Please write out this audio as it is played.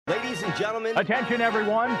Ladies and gentlemen. Attention,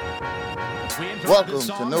 everyone. Welcome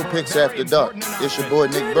to No Picks After Dark. It's your boy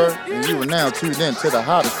Nick Burr, and you are now tuned in to the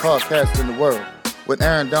hottest podcast in the world with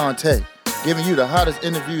Aaron Dante, giving you the hottest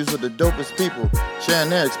interviews with the dopest people, sharing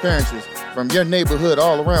their experiences from your neighborhood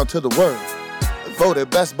all around to the world. Voted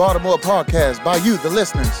Best Baltimore Podcast by you, the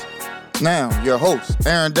listeners. Now, your host,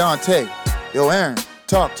 Aaron Dante. Yo, Aaron,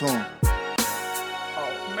 talk to him.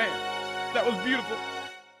 Oh, man, that was beautiful.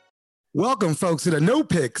 Welcome, folks, to the No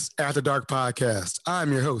Picks After Dark podcast.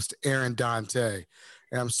 I'm your host, Aaron Dante,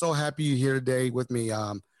 and I'm so happy you're here today with me.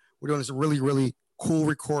 We're doing this really cool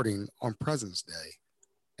recording on President's Day,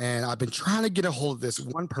 and I've been trying to get a hold of this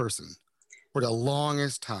one person for the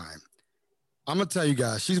longest time. I'm going to tell you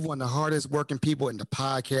guys, she's one of the hardest working people in the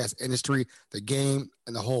podcast industry, the game,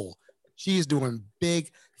 and the whole. She is doing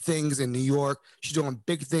big things in New York. She's doing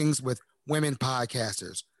big things with women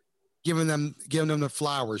podcasters, giving them the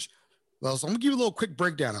flowers. Well, so I'm gonna give you a little quick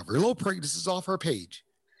breakdown of her. This is off her page.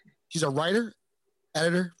 She's a writer,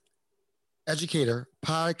 editor, educator,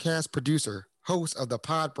 podcast producer, host of the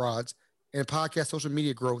Pod Broads, and podcast social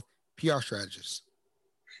media growth PR strategist.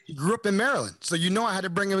 She grew up in Maryland, so you know I had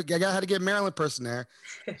to get a Maryland person there.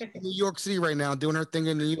 In New York City right now, doing her thing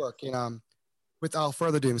in New York. And without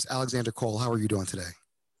further ado, Ms. Alexandra Cole, how are you doing today?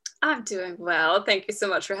 I'm doing well. Thank you so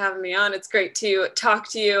much for having me on. It's great to talk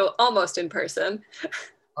to you almost in person.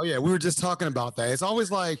 Oh yeah, we were just talking about that. It's always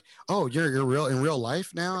like, oh, you're real in real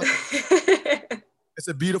life now. It's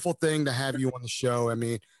a beautiful thing to have you on the show. I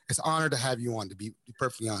mean, it's an honor to have you on, to be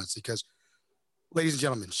perfectly honest, because, ladies and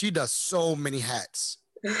gentlemen, she does so many hats,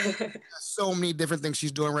 so many different things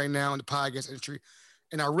she's doing right now in the podcast industry,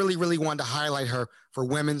 and I really wanted to highlight her for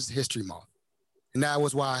Women's History Month, and that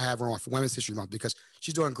was why I have her on for Women's History Month, because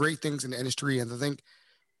she's doing great things in the industry, and I think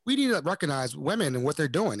we need to recognize women and what they're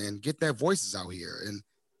doing and get their voices out here. And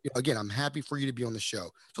again, I'm happy for you to be on the show.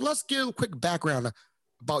 So let's get a quick background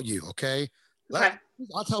about you, okay?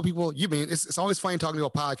 I'll tell people, it's always funny talking to a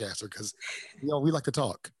podcaster because, we like to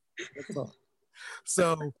talk.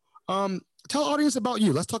 So tell the audience about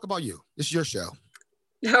you. Let's talk about you. This is your show.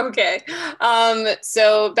 Okay.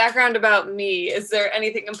 So background about me, is there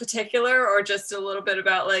anything in particular or just a little bit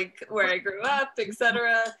about like where I grew up,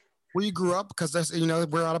 etc.? Where you grew up, because that's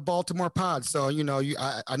we're out of Baltimore Pod, so I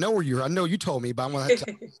know where you're. I know you told me, but I'm gonna let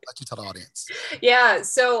you tell the audience. Yeah,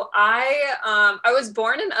 so I was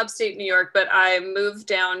born in upstate New York, but I moved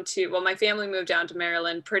down to my family moved down to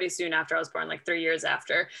Maryland pretty soon after I was born, like 3 years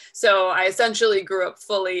after. So I essentially grew up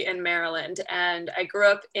fully in Maryland, and I grew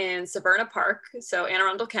up in Severna Park, so Anne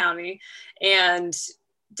Arundel County, and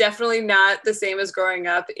definitely not the same as growing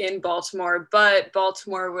up in Baltimore, but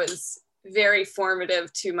Baltimore was very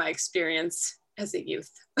formative to my experience as a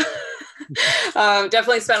youth.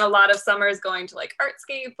 Definitely spent a lot of summers going to like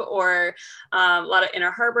Artscape or a lot of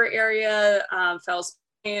Inner Harbor area, Fells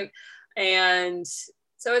Point. And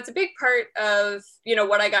so it's a big part of,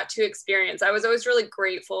 what I got to experience. I was always really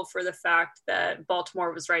grateful for the fact that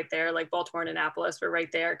Baltimore was right there, like Baltimore and Annapolis were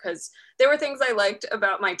right there, because there were things I liked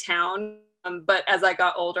about my town. But as I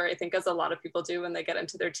got older, I think as a lot of people do when they get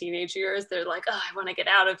into their teenage years, they're like, oh, I want to get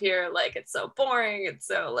out of here. Like, it's so boring. It's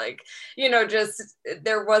so like, just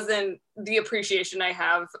there wasn't the appreciation I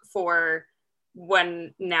have for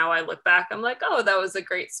when now I look back, I'm like, oh, that was a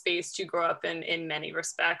great space to grow up in many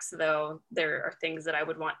respects, though there are things that I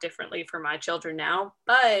would want differently for my children now.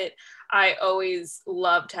 But I always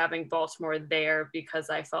loved having Baltimore there because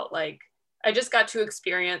I felt like I just got to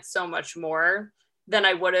experience so much more than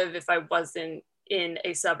I would have if I wasn't in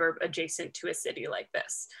a suburb adjacent to a city like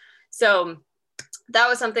this. So that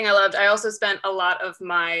was something I loved. I also spent a lot of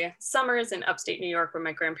my summers in upstate New York where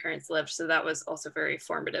my grandparents lived. So that was also very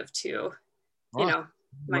formative to,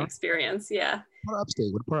 my experience. Yeah.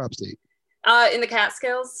 What part of upstate? In the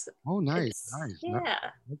Catskills. Oh, nice. Yeah.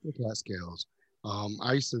 The Catskills.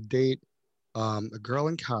 I used to date a girl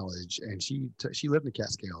in college, and she lived in the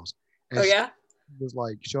Catskills. And yeah? She was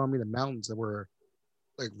like showing me the mountains that were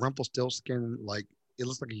like Rumpelstiltskin, like it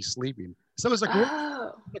looks like he's sleeping. So it's like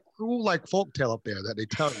a cool like folk tale up there that they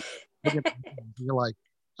tell you. You're like,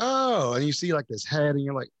 oh, and you see like this head, and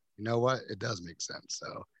you're like, you know what? It does make sense.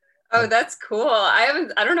 So. Oh, that's cool. I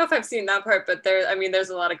don't know if I've seen that part, but there's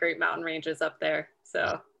a lot of great mountain ranges up there.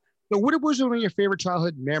 So what was one of your favorite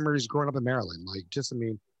childhood memories growing up in Maryland? Like, just, I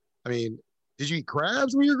mean, did you eat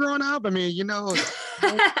crabs when you were growing up? I mean,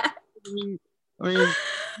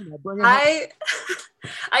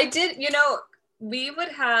 I did,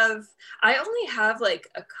 I only have like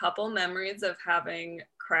a couple memories of having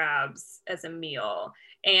crabs as a meal,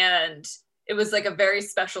 and it was like a very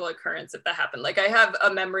special occurrence if that happened. Like I have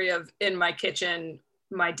a memory of in my kitchen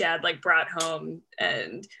my dad like brought home,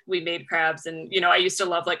 and we made crabs. And, you know, I used to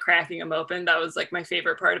love like cracking them open. That was like my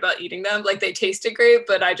favorite part about eating them. Like they tasted great,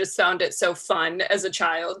 but I just found it so fun as a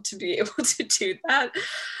child to be able to do that.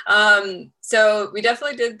 So we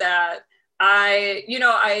definitely did that.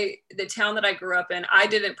 The town that I grew up in, I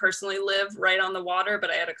didn't personally live right on the water, but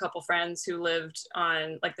I had a couple friends who lived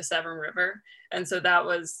on like the Severn River. And so that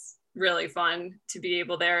was really fun to be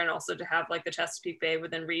able there, and also to have like the Chesapeake Bay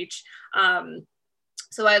within reach.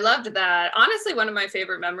 So I loved that. Honestly, one of my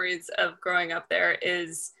favorite memories of growing up there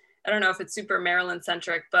is, I don't know if it's super Maryland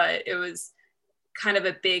centric, but it was kind of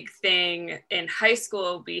a big thing in high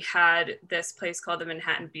school. We had this place called the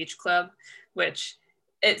Manhattan Beach Club, which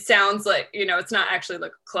it sounds like, you know, it's not actually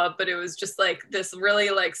like a club, but it was just like this really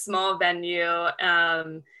like small venue,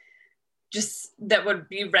 just that would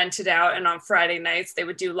be rented out. And on Friday nights, they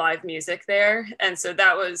would do live music there. And so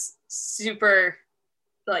that was super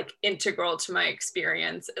like integral to my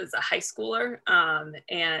experience as a high schooler.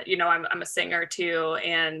 And, you know, I'm a singer too.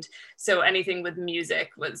 And so anything with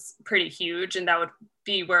music was pretty huge. And that would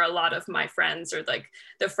be where a lot of my friends, or like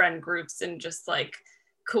the friend groups and just like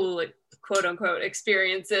cool, quote unquote,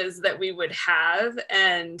 experiences that we would have.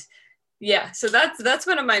 And yeah, so that's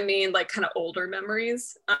one of my main like kind of older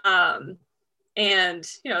memories. And,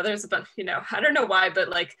 you know, there's a bunch, you know, I don't know why, but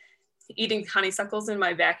like eating honeysuckles in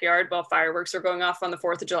my backyard while fireworks are going off on the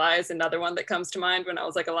 4th of July is another one that comes to mind when I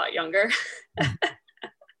was like a lot younger.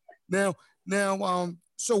 Now,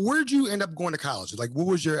 so where'd you end up going to college? Like, what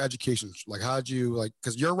was your education? Like, how'd you like,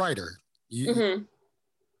 cause you're a writer.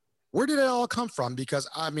 Where did it all come from? Because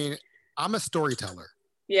I mean, I'm a storyteller.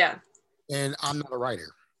 Yeah. And I'm not a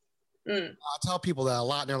writer. I tell people that a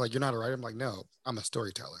lot, and they're like, "You're not a writer." I'm like, "No, I'm a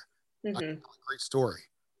storyteller. I tell a great story."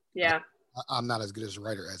 Yeah. I'm not as good as a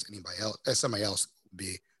writer as anybody else, as somebody else would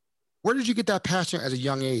be. Where did you get that passion at a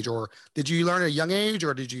young age, or did you learn at a young age,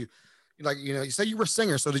 or did you, like, you know, you say you were a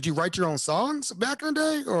singer, so did you write your own songs back in the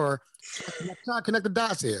day, or trying to connect the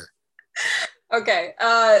dots here? Okay,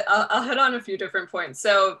 I'll hit on a few different points.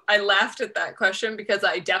 So I laughed at that question because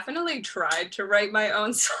I definitely tried to write my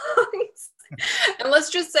own songs. And let's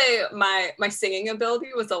just say my singing ability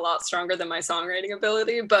was a lot stronger than my songwriting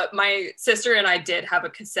ability, but my sister and I did have a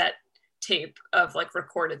cassette tape of like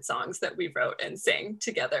recorded songs that we wrote and sang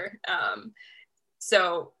together.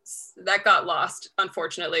 So that got lost,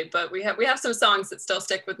 unfortunately, but we have some songs that still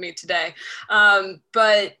stick with me today.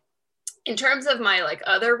 But in terms of my like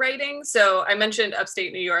other writing, so I mentioned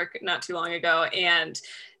upstate New York not too long ago, and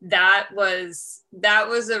that was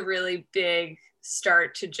a really big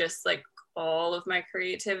start to just like all of my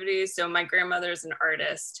creativity. So my grandmother's an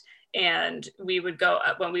artist, and we would go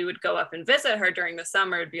up, when we would go up and visit her during the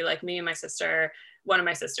summer, it'd be like me and my sister, one of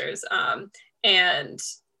my sisters, and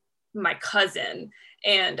my cousin,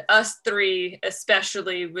 and us three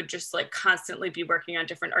especially would just like constantly be working on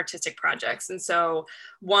different artistic projects. And so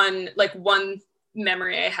one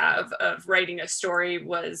memory I have of writing a story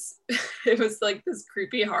was it was like this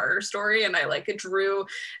creepy horror story, and I like drew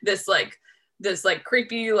this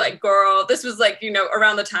creepy like girl. This was like, you know,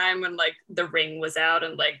 around the time when like The Ring was out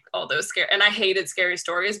and like all those and I hated scary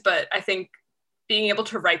stories, but I think being able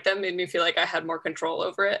to write them made me feel like I had more control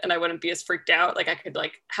over it, and I wouldn't be as freaked out. Like I could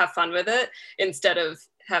like have fun with it instead of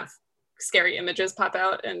have scary images pop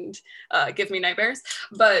out and give me nightmares.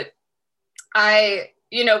 But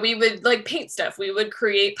we would like paint stuff. We would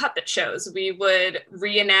create puppet shows. We would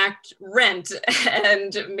reenact Rent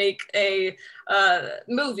and make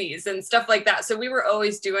movies and stuff like that. So we were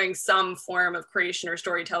always doing some form of creation or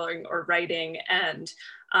storytelling or writing and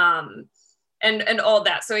all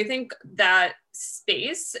that. So I think that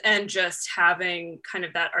space and just having kind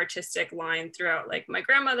of that artistic line throughout, like my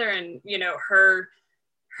grandmother and, you know, her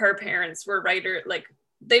parents were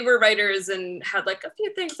they were writers and had like a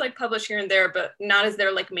few things like published here and there, but not as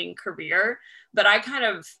their like main career. But I kind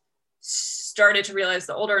of started to realize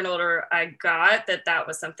the older and older I got that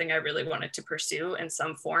was something I really wanted to pursue in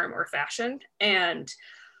some form or fashion. And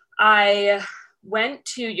I went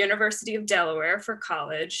to University of Delaware for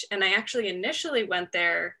college, and I actually initially went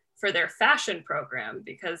there for their fashion program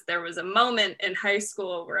because there was a moment in high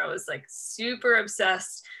school where I was like super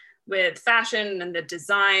obsessed with fashion and the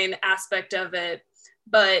design aspect of it.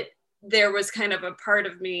 But there was kind of a part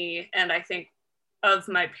of me, and I think of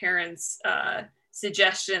my parents'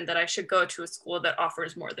 suggestion that I should go to a school that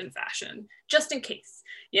offers more than fashion, just in case,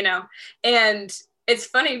 you know? And it's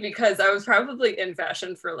funny because I was probably in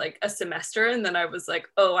fashion for like a semester, and then I was like,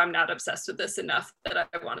 oh, I'm not obsessed with this enough that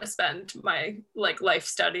I want to spend my like life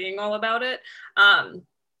studying all about it.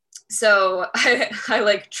 So I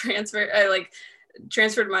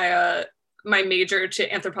transferred my my major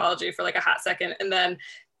to anthropology for like a hot second, and then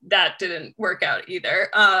that didn't work out either.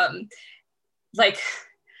 Like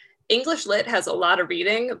English lit has a lot of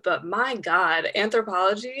reading, but my God,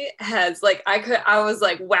 anthropology has like, I was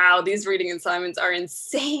like, wow, these reading assignments are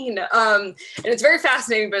insane. And it's very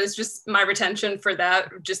fascinating, but it's just my retention for that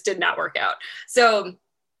just did not work out. So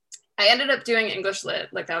I ended up doing English lit.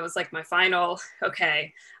 Like that was like my final,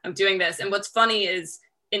 okay, I'm doing this. And what's funny is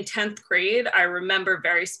in 10th grade, I remember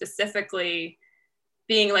very specifically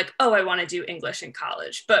being like, oh, I want to do English in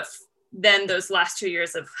college. But then those last 2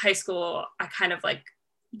 years of high school, I kind of like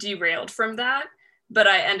derailed from that, but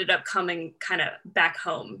I ended up coming kind of back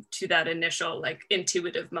home to that initial like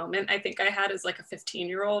intuitive moment I think I had as like a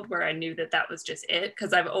 15-year-old where I knew that that was just it.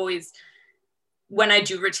 Because I've always, when I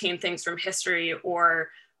do retain things from history or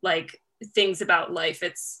like things about life,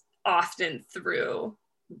 it's often through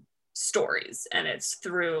stories and it's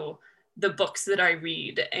through the books that I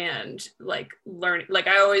read and like learn. Like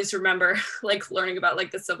I always remember like learning about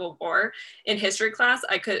like the Civil War in history class.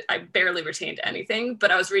 I barely retained anything,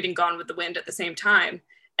 but I was reading Gone with the Wind at the same time.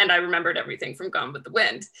 And I remembered everything from Gone with the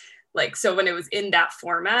Wind. Like, so when it was in that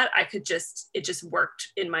format, it just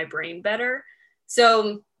worked in my brain better.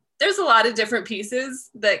 So there's a lot of different pieces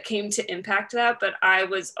that came to impact that, but I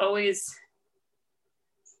was always,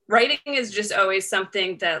 writing is just always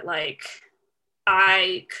something that like,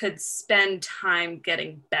 I could spend time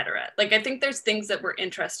getting better at. Like, I think there's things that we're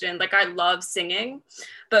interested in. Like, I love singing,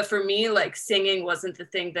 but for me, like singing wasn't the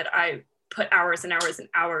thing that I put hours and hours and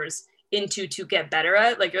hours into to get better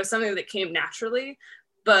at. Like, it was something that came naturally,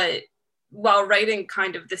 but while writing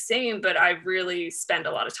kind of the same, but I really spend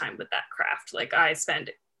a lot of time with that craft. Like I spend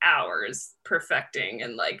hours perfecting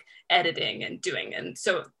and like editing and doing. And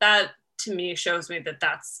so that to me shows me that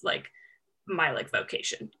that's like my like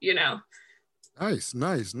vocation, you know? Nice.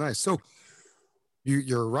 So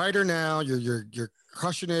you're a writer now. You're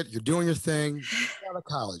crushing it. You're doing your thing. Out of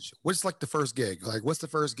college, what's like the first gig? Like, what's the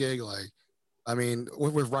first gig like? I mean,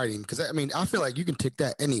 with writing, because I mean, I feel like you can take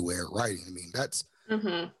that anywhere. Writing. I mean, that's. Mm-hmm.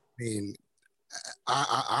 I mean,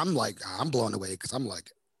 I'm blown away because I'm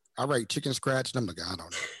like, I write chicken scratch, and I'm like, I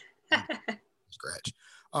don't know, scratch.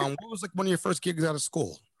 What was like one of your first gigs out of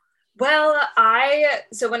school? Well,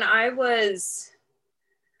 so when I was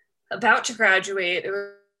about to graduate, it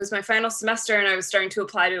was my final semester and I was starting to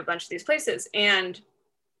apply to a bunch of these places. And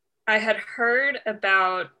I had heard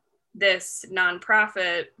about this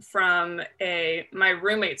nonprofit from my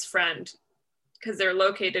roommate's friend, because they're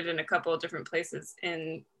located in a couple of different places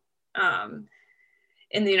in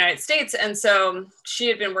the United States. And so she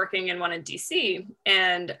had been working in one in DC,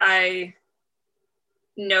 and I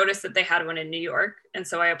noticed that they had one in New York. And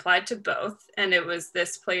so I applied to both. And it was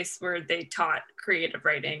this place where they taught creative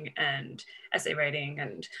writing and essay writing,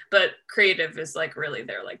 but creative is like really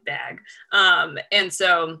their like bag. And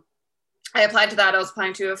so I applied to that. I was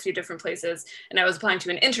applying to a few different places, and I was applying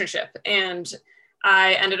to an internship, and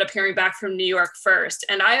I ended up hearing back from New York first.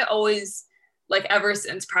 And I always, like ever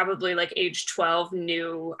since probably like age 12,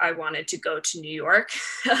 knew I wanted to go to New York.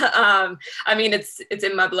 I mean, it's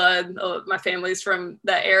in my blood. My family's from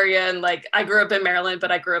that area. And like, I grew up in Maryland,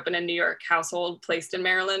 but I grew up in a New York household placed in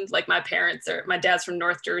Maryland. Like my dad's from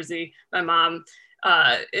North Jersey. My mom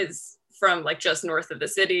is from like just north of the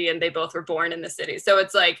city, and they both were born in the city. So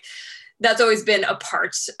it's like, that's always been a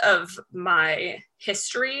part of my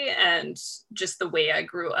history and just the way I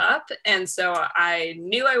grew up. And so I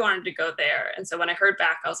knew I wanted to go there. And so when I heard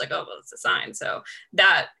back, I was like, oh, well, it's a sign. So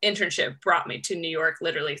that internship brought me to New York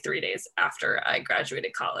literally 3 days after I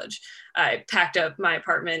graduated college. I packed up my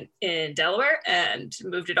apartment in Delaware and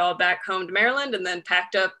moved it all back home to Maryland, and then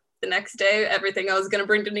packed up the next day everything I was going to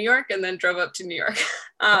bring to New York, and then drove up to New York.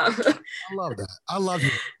 I love that. I love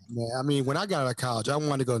you, man. I mean, when I got out of college, I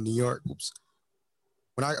wanted to go to New York. Oops.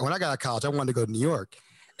 When I got out of college, I wanted to go to New York,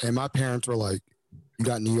 and my parents were like, "You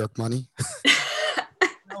got New York money?"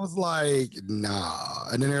 I was like, "Nah."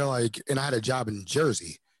 And then they're like, and I had a job in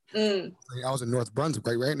Jersey. I was in North Brunswick,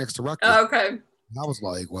 right next to Rutgers. Oh, okay. And I was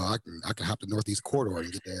like, "Well, I can hop the Northeast Corridor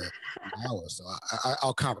and get there in an hour." So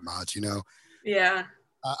I'll compromise, you know. Yeah.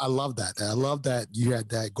 I love that. I love that you had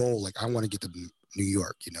that goal. Like, I want to get to New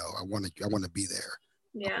York. You know, I want to be there.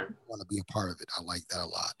 Yeah. I want to be a part of it. I like that a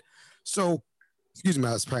lot. So, excuse me,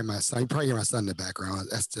 that's probably my son. You probably hear my son in the background.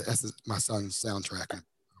 That's my son's soundtrack.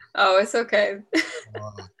 Oh, it's okay.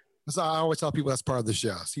 So I always tell people that's part of the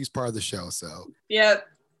show. He's part of the show. So yeah.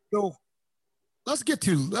 So let's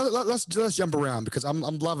jump around, because I'm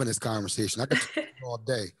loving this conversation. I could talk all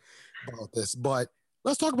day about this, but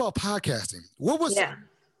let's talk about podcasting. What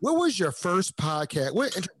was your first podcast?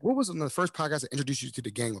 What was the first podcast that introduced you to the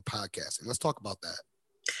game of podcasting? Let's talk about that.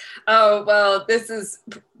 Oh, well, this is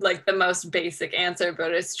like the most basic answer,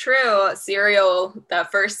 but it's true. Serial,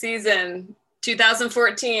 that first season,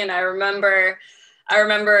 2014, I remember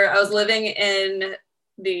I was living in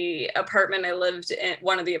the apartment I lived in,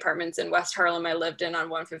 one of the apartments in West Harlem I lived in on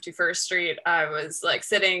 151st Street. I was like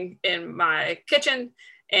sitting in my kitchen,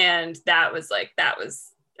 and I was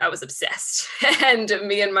obsessed. And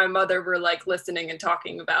me and my mother were like listening and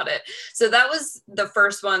talking about it. So that was the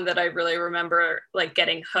first one that I really remember like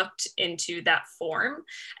getting hooked into that form.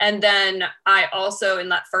 And then I also, in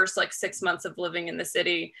that first like 6 months of living in the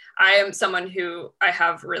city, I am someone who I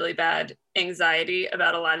have really bad anxiety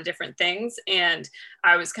about a lot of different things. And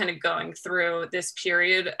I was kind of going through this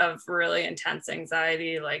period of really intense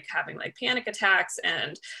anxiety, like having like panic attacks.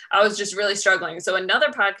 And I was just really struggling. So another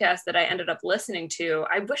podcast that I ended up listening to,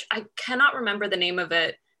 I cannot remember the name of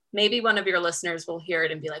it. Maybe one of your listeners will hear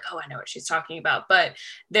it and be like, oh, I know what she's talking about. But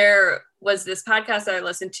there was this podcast that I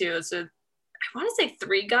listened to. So I want to say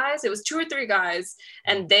 3 guys. It was 2 or 3 guys,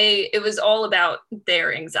 and it was all about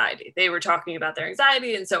their anxiety. They were talking about their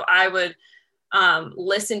anxiety. And so I would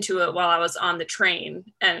listen to it while I was on the train,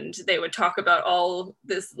 and they would talk about all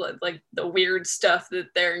this, like the weird stuff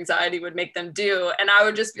that their anxiety would make them do. And I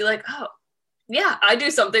would just be like, oh yeah, I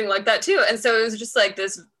do something like that too. And so it was just like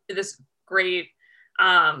this great,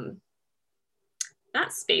 not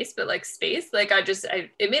space, but like space. Like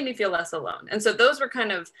it made me feel less alone. And so those were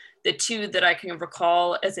kind of the 2 that I can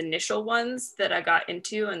recall as initial ones that I got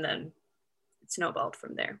into, and then it snowballed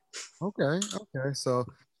from there. Okay. So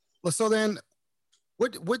then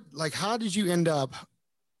what, like, how did you end up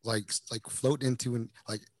like float into, and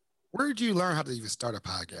like, where did you learn how to even start a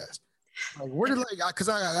podcast? Like, where did because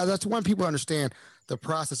that's one, people understand the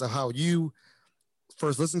process of how you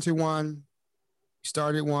first listened to one,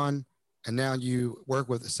 started one, and now you work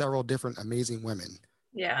with several different amazing women.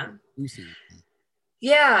 Yeah. You see.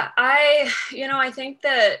 Yeah. I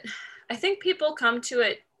think people come to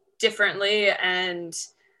it differently, and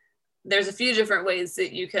there's a few different ways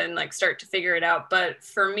that you can like start to figure it out. But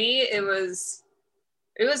for me, it was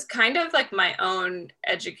kind of like my own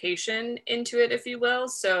education into it, if you will.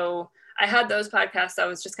 So I had those podcasts I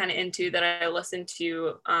was just kind of into that I listened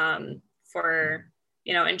to for,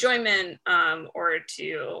 enjoyment or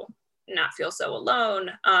to not feel so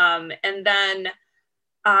alone. And then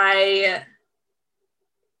I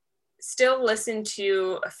still listened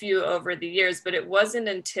to a few over the years, but it wasn't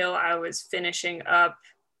until I was finishing up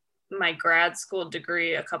my grad school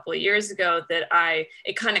degree a couple of years ago that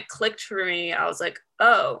it kind of clicked for me. I was like,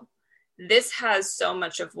 oh, this has so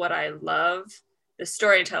much of what I love, the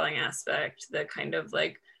storytelling aspect, the kind of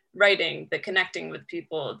like writing, the connecting with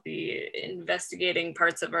people, the investigating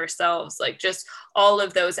parts of ourselves, like just all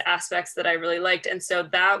of those aspects that I really liked. And so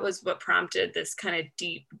that was what prompted this kind of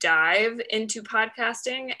deep dive into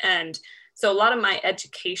podcasting. And so a lot of my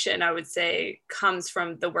education, I would say, comes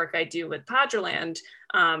from the work I do with Podgerland,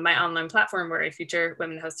 my online platform where I feature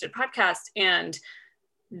women-hosted podcasts. And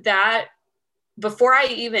that, before I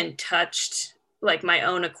even touched like my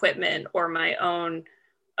own equipment or my own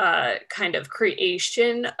kind of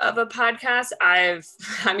creation of a podcast, I've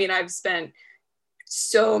spent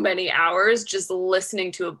so many hours just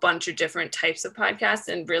listening to a bunch of different types of podcasts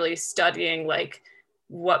and really studying like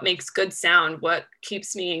what makes good sound, what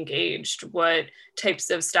keeps me engaged, what types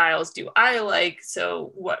of styles do I like,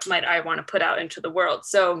 so what might I want to put out into the world.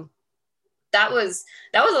 So that was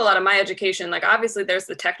a lot of my education. Like obviously there's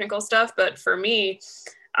the technical stuff, but for me,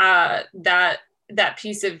 that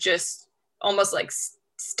piece of just almost like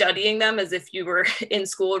studying them as if you were in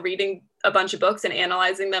school reading a bunch of books and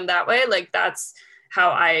analyzing them that way, like that's how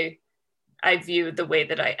I view the way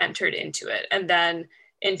that I entered into it. And then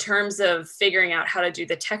in terms of figuring out how to do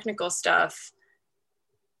the technical stuff,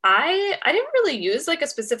 I didn't really use like a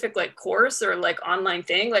specific like course or like online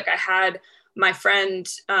thing. Like I had my friend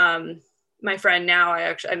now,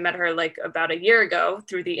 I met her like about a year ago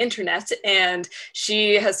through the internet, and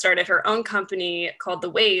she has started her own company called The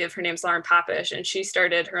Wave. Her name's Lauren Popish, and she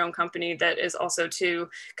started her own company that is also to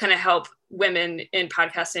kind of help women in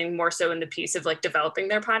podcasting more so in the piece of like developing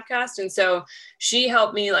their podcast. And so she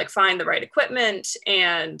helped me like find the right equipment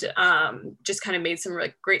and just kind of made some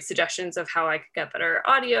like great suggestions of how I could get better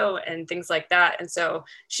audio and things like that. And so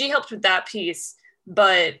she helped with that piece,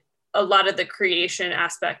 but a lot of the creation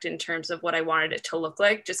aspect in terms of what I wanted it to look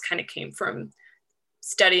like just kind of came from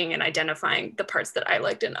studying and identifying the parts that I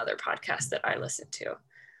liked in other podcasts that I listened to.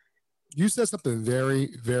 You said something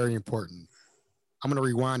very, very important. I'm going to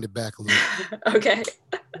rewind it back a little bit. Okay.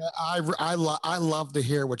 I love to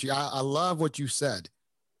hear what I love what you said.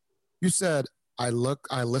 You said, I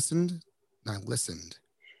listened,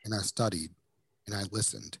 and I studied. and I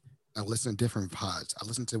listened. I listened to different pods. I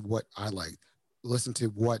listened to what I liked. Listened to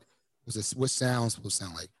what sounds will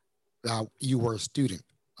sound like. Now, you were a student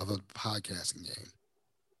of a podcasting game.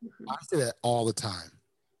 I say that all the time.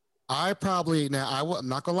 I'm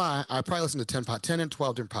not gonna lie, I probably listen to 10 and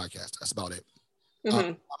 12 different podcasts. That's about it. I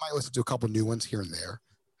might listen to a couple new ones here and there.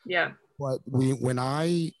 Yeah. But when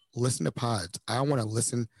I listen to pods, I want to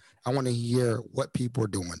listen. I want to hear what people are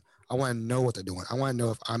doing. I want to know what they're doing. I want to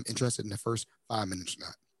know if I'm interested in the first 5 minutes or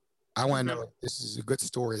not. I want to know if this is a good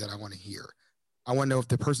story that I want to hear. I want to know if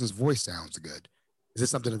the person's voice sounds good. Is this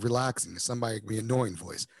something relaxing? Is somebody an annoying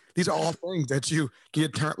voice? These are all things that you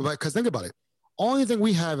get turned. Because think about it. Only thing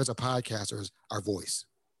we have as a podcaster is our voice.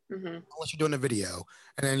 Unless you're doing a video,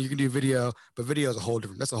 and then you can do video, but video is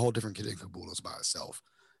that's a whole different kid and caboodle by itself.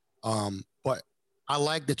 But I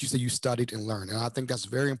like that you say you studied and learned, and I think that's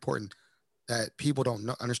very important that people don't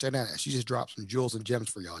understand that. She just dropped some jewels and gems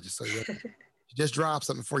for y'all. Just so you she just dropped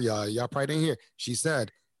something for y'all. Y'all probably didn't hear. She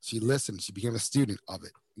said she listened. She became a student of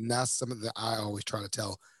it, and that's something that I always try to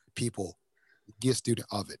tell people: be a student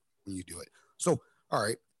of it when you do it. So, all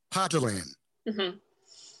right, Podgerland.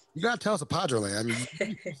 You gotta tell us a Podgerland. I mean,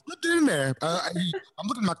 you slipped it in there. I'm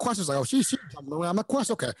looking at my questions like, oh, she's jumping around my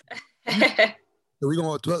question. Okay. So we're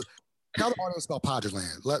going to tell the audience about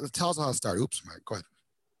Podgerland. Tell us how it started. Oops, Mike, go ahead.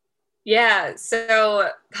 Yeah, so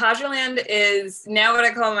Podgerland is now what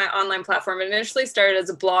I call my online platform. It initially started as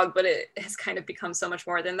a blog, but it has kind of become so much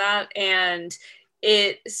more than that. And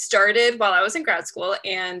it started while I was in grad school.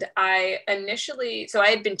 And I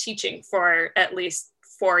had been teaching for at least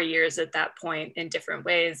 4 years at that point in different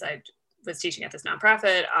ways. I was teaching at this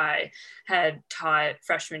nonprofit. I had taught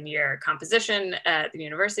freshman year composition at the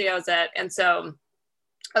university I was at. And so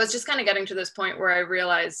I was just kind of getting to this point where I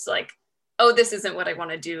realized like, oh, this isn't what I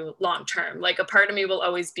want to do long term. Like a part of me will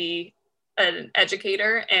always be an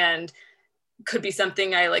educator and could be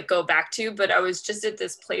something I like go back to. But I was just at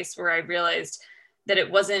this place where I realized that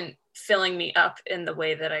it wasn't filling me up in the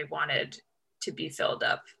way that I wanted to be filled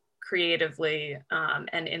up creatively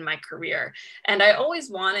and in my career. And I always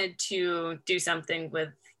wanted to do something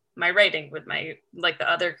with my writing, with my, like the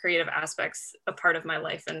other creative aspects, a part of my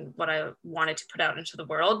life and what I wanted to put out into the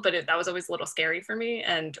world. But that was always a little scary for me.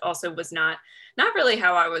 And also was not really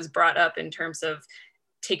how I was brought up in terms of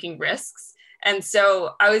taking risks. And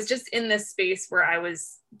so I was just in this space where I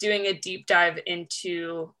was doing a deep dive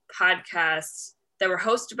into podcasts that were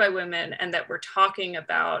hosted by women and that were talking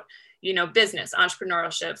about, you know, business,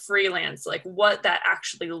 entrepreneurship, freelance, like what that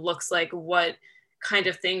actually looks like, what kind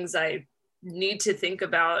of things I need to think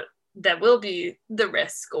about that will be the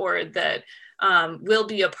risk or that will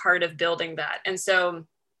be a part of building that. And so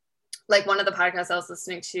like one of the podcasts I was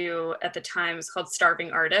listening to at the time was called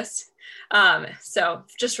Starving Artist. So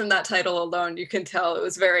just from that title alone, you can tell it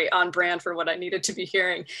was very on brand for what I needed to be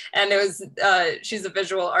hearing. And it was, she's a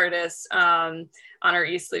visual artist, Honor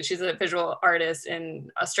Eastley. She's a visual artist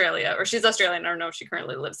in Australia, or she's Australian. I don't know if she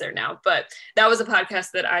currently lives there now, but that was a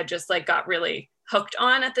podcast that I just like got really hooked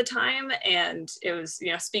on at the time. And it was,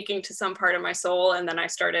 you know, speaking to some part of my soul. And then I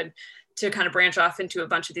started to kind of branch off into a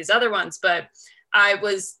bunch of these other ones, but I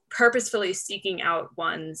was purposefully seeking out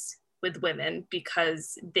ones with women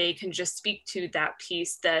because they can just speak to that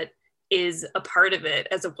piece that is a part of it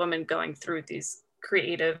as a woman going through these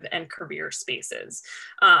creative and career spaces.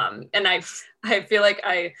 And I feel like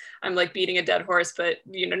I'm like beating a dead horse, but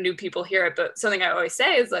you know, new people hear it. But something I always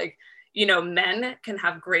say is like, you know, men can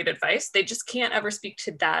have great advice. They just can't ever speak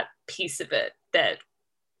to that piece of it that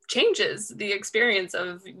changes the experience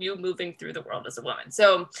of you moving through the world as a woman.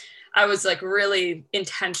 So I was like really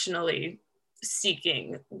intentionally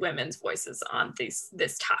seeking women's voices on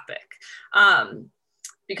this topic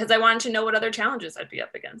because I wanted to know what other challenges I'd be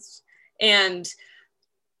up against. And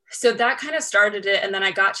so that kind of started it. And then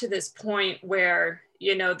I got to this point where,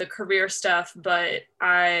 you know, the career stuff, but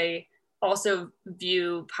I also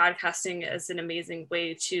view podcasting as an amazing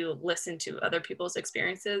way to listen to other people's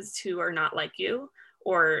experiences who are not like you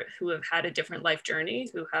or who have had a different life journey,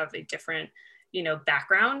 who have a different, you know,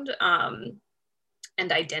 background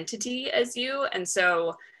and identity as you. And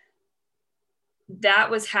so that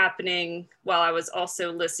was happening while I was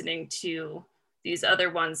also listening to these other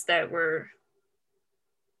ones that were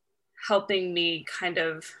helping me kind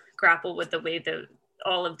of grapple with the way that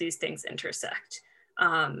all of these things intersect.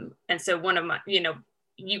 And so one of my, you know,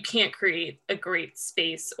 you can't create a great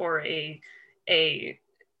space or a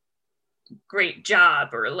great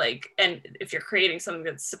job or like, and if you're creating something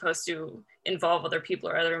that's supposed to involve other people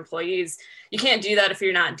or other employees, you can't do that if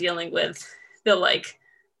you're not dealing with the like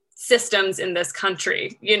systems in this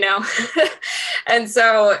country, you know? And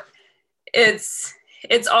so it's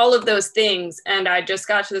it's all of those things. And I just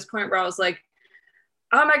got to this point where I was like,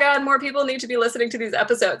 oh my God, more people need to be listening to these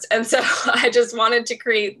episodes. And so I just wanted to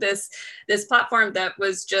create this platform that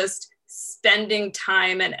was just spending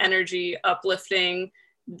time and energy uplifting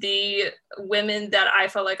the women that I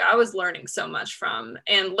felt like I was learning so much from,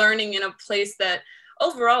 and learning in a place that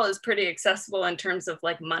overall is pretty accessible in terms of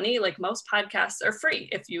like money. Like most podcasts are free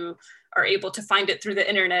if you are able to find it through the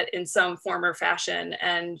internet in some form or fashion.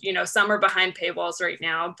 And, you know, some are behind paywalls right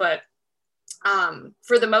now, but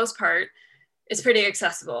for the most part, it's pretty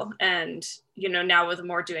accessible. And, you know, now with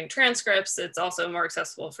more doing transcripts, it's also more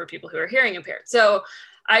accessible for people who are hearing impaired. So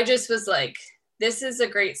I just was like, this is a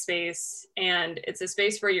great space, and it's a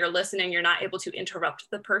space where you're listening, you're not able to interrupt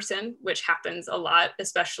the person, which happens a lot,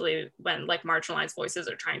 especially when like marginalized voices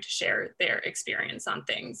are trying to share their experience on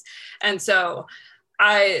things. And so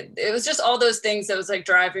it was just all those things that was like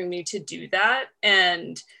driving me to do that.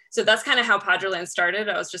 And so that's kind of how Podgerland started.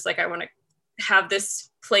 I was just like, I want to have this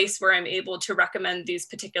place where I'm able to recommend these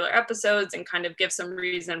particular episodes and kind of give some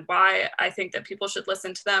reason why I think that people should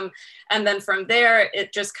listen to them. And then from there,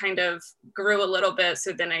 it just kind of grew a little bit.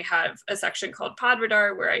 So then I have a section called Pod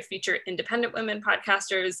Radar, where I feature independent women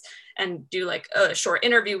podcasters and do like a short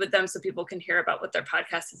interview with them so people can hear about what their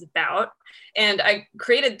podcast is about. And I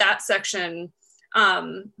created that section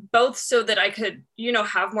both so that I could, you know,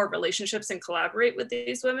 have more relationships and collaborate with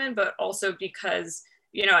these women, but also because,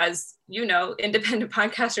 you know, as you know, independent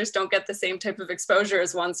podcasters don't get the same type of exposure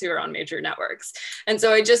as ones who are on major networks. And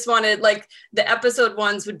so I just wanted, like, the episode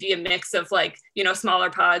ones would be a mix of like, you know, smaller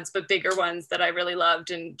pods, but bigger ones that I really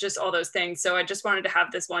loved, and just all those things. So I just wanted to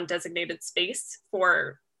have this one designated space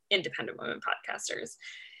for independent women podcasters.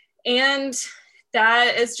 And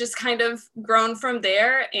that is just kind of grown from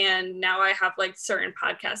there. And now I have like certain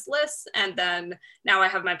podcast lists. And then now I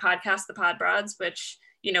have my podcast, The Pod Broads, which,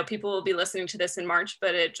 you know, people will be listening to this in March,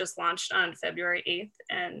 but it just launched on February 8th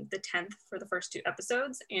and the 10th for the first 2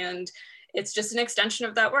 episodes. And it's just an extension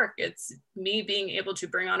of that work. It's me being able to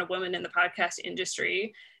bring on a woman in the podcast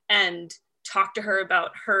industry and talk to her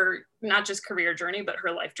about her, not just career journey, but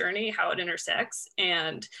her life journey, how it intersects,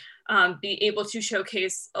 and be able to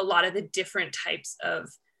showcase a lot of the different types of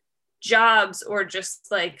jobs, or just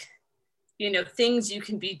like, you know, things you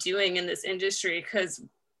can be doing in this industry. Because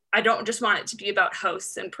I don't just want it to be about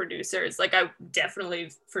hosts and producers. Like, I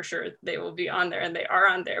definitely, for sure, they will be on there, and they are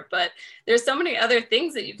on there, but there's so many other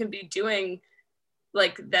things that you can be doing,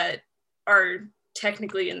 like, that are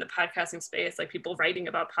technically in the podcasting space, like people writing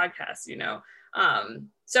about podcasts, you know?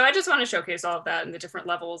 So I just want to showcase all of that and the different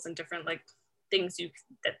levels and different like things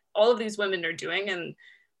that all of these women are doing and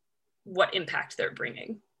what impact they're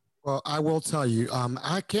bringing. Well, I will tell you,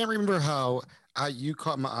 I can't remember how you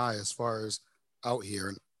caught my eye as far as out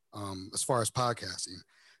here, as far as podcasting,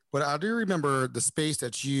 but I do remember the space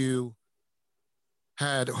that you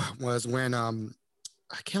had was when, I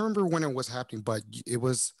can't remember when it was happening, but it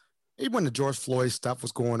was maybe when the George Floyd stuff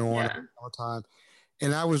was going on all the time.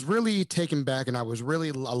 And I was really taken back, and I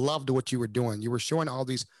loved what you were doing. You were showing all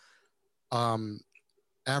these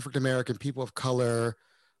African-American, people of color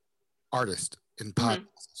artists in podcasts.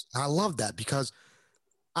 Mm-hmm. I love that, because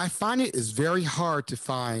I find it is very hard to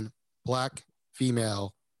find Black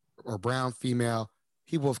female or brown female,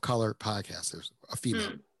 people of color podcasters, a female.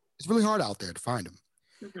 Mm. It's really hard out there to find them.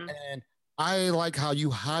 Mm-hmm. And I like how you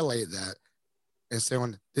highlighted that and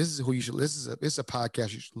saying, this is who you should, this is a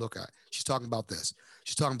podcast you should look at. She's talking about this.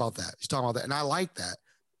 She's talking about that. She's talking about that. And I like that,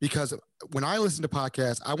 because when I listen to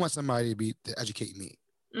podcasts, I want somebody to educate me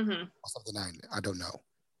on something I don't know.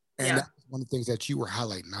 And that's one of the things that you were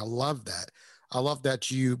highlighting. I love that. I love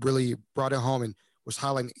that you really brought it home and was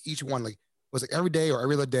highlighting each one. Like, was it every day or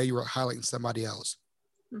every other day you were highlighting somebody else?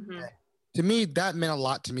 Mm-hmm. To me, that meant a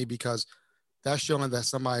lot to me, because that's showing that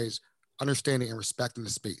somebody's understanding and respecting the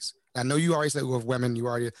space. I know you already said with women,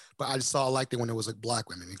 but I just saw I liked it when it was like Black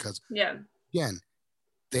women, because again,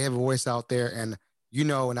 they have a voice out there, and you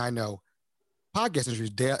know, and I know, podcast industry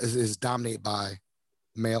is dominated by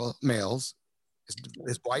males.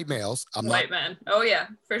 It's white males. White men. Oh yeah,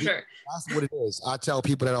 for sure. That's what it is. I tell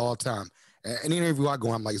people that all the time. Any interview I go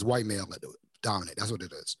on, I'm like, it's white male that dominate. That's what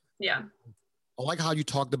it is. Yeah. I like how you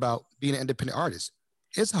talked about being an independent artist.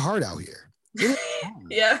 It's hard out here.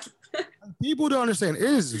 Yeah. People don't understand. It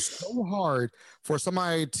is so hard for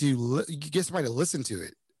somebody to get somebody to listen to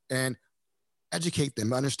it and educate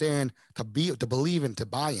them, understand, to believe and to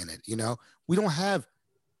buy in it. You know, we don't have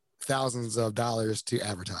thousands of dollars to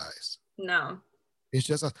advertise. No. It's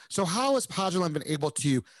just so how has Podgerland been able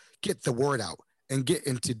to get the word out and get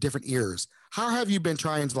into different ears? how have you been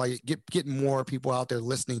trying to like get more people out there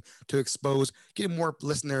listening to expose, getting more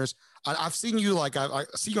listeners? I've seen you like, I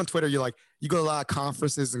see you on Twitter. You go to a lot of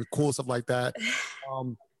conferences and cool stuff like that.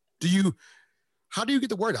 How do you get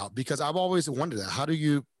the word out? Because I've always wondered that. How do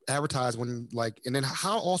you advertise when and then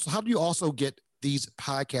how do you also get these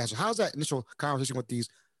podcasts? How's that initial conversation with these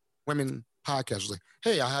women podcasters? Like,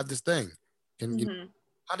 hey, I have this thing. And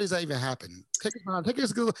how does that even happen? Give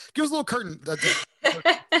us a little curtain.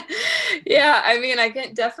 Yeah, I mean, I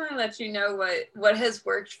can definitely let you know what has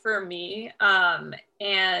worked for me.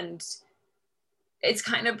 And it's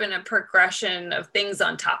kind of been a progression of things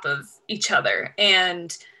on top of each other.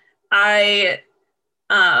 And I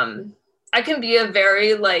can be a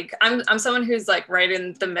very I'm someone who's like right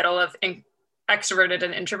in the middle of extroverted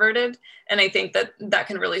and introverted. And I think that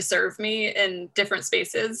can really serve me in different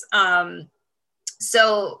spaces.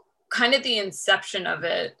 So kind of the inception of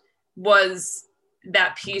it was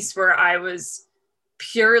that piece where I was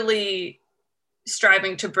purely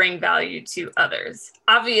striving to bring value to others.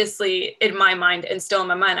 Obviously, in my mind and still in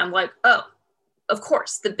my mind, I'm like, oh, of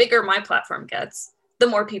course, the bigger my platform gets, the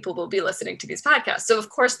more people will be listening to these podcasts. So of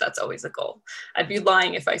course, that's always a goal. I'd be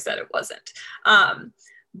lying if I said it wasn't.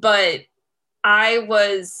 But I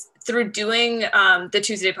was through doing the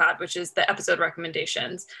Tuesday Pod, which is the episode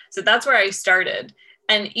recommendations. So that's where I started.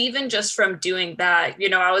 And even just from doing that,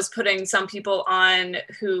 I was putting some people on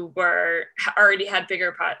who already had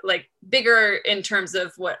bigger in terms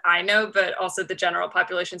of what I know, but also the general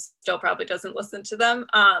population still probably doesn't listen to them.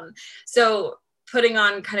 So putting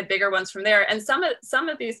on kind of bigger ones from there. And some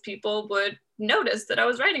of these people would notice that I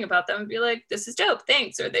was writing about them and be like, this is dope,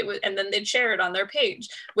 thanks. Or and then they'd share it on their page,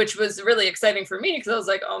 which was really exciting for me because I was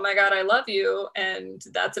like, oh my God, I love you. And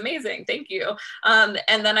that's amazing. Thank you. And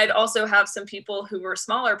then I'd also have some people who were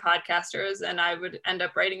smaller podcasters and I would end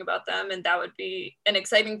up writing about them. And that would be an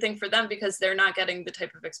exciting thing for them because they're not getting the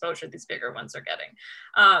type of exposure these bigger ones are getting.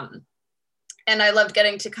 And I loved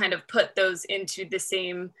getting to kind of put those into the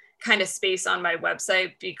same kind of space on my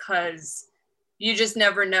website because you just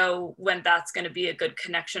never know when that's going to be a good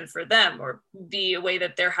connection for them or be a way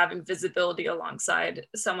that they're having visibility alongside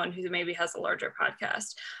someone who maybe has a larger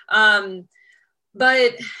podcast.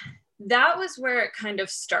 But that was where it kind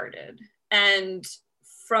of started. And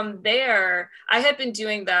from there, I had been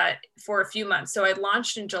doing that for a few months. So I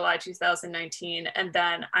launched in July 2019, and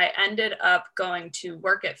then I ended up going to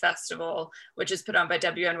Work It Festival, which is put on by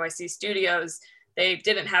WNYC Studios. They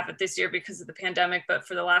didn't have it this year because of the pandemic, but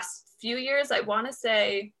for the last few years, I want to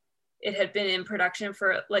say it had been in production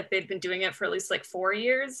for they'd been doing it for at least 4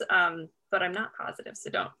 years, but I'm not positive, so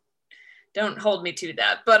don't hold me to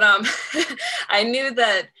that. But I knew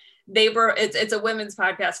that it's a women's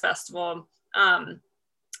podcast festival.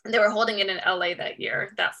 They were holding it in LA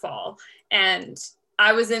that fall, and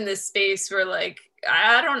I was in this space where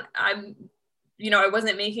I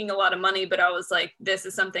wasn't making a lot of money, but I was like, this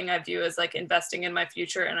is something I view as investing in my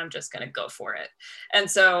future and I'm just going to go for it. And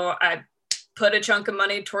so I put a chunk of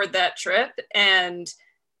money toward that trip and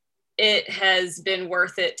it has been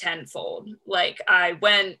worth it tenfold. I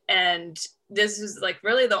went, and this is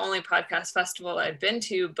really the only podcast festival I've been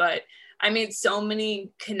to, but I made so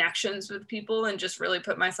many connections with people and just really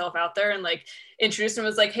put myself out there and introduced them,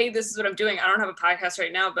 was like, hey, this is what I'm doing. I don't have a podcast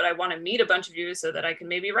right now, but I want to meet a bunch of you so that I can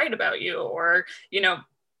maybe write about you or,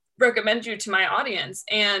 recommend you to my audience.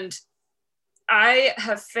 And I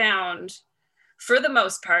have found, for the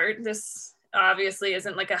most part, this obviously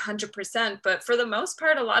isn't 100%, but for the most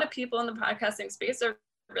part, a lot of people in the podcasting space are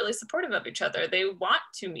really supportive of each other. They want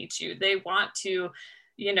to meet you. They want to,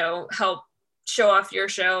 help show off your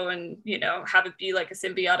show and, have it be a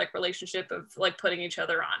symbiotic relationship of putting each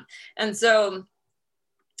other on. And so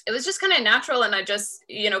it was just kind of natural. And I just,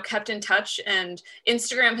 kept in touch, and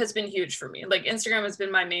Instagram has been huge for me. Instagram has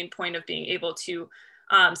been my main point of being able to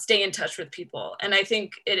stay in touch with people. And I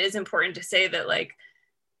think it is important to say that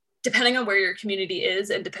depending on where your community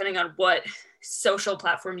is and depending on what social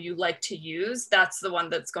platform you like to use, that's the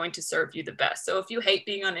one that's going to serve you the best. So if you hate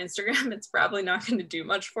being on Instagram, it's probably not going to do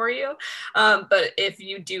much for you. But if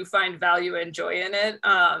you do find value and joy in it,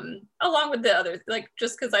 along with the other,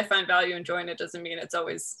 just because I find value and joy in it doesn't mean it's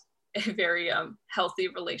always a very healthy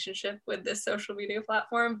relationship with this social media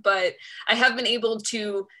platform. But I have been able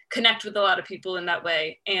to connect with a lot of people in that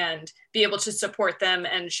way and be able to support them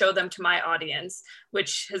and show them to my audience,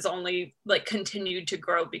 which has only continued to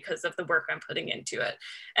grow because of the work I'm putting into it.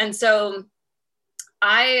 And so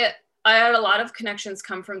I had a lot of connections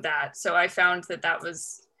come from that. So I found that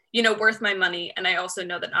was, worth my money. And I also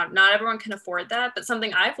know that not everyone can afford that, but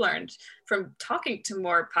something I've learned from talking to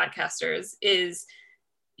more podcasters is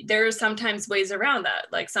there are sometimes ways around that.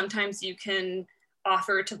 Like sometimes you can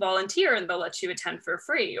offer to volunteer and they'll let you attend for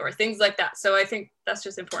free or things like that. So I think that's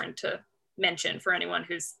just important to mention for anyone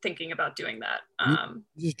who's thinking about doing that.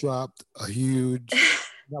 You just dropped a huge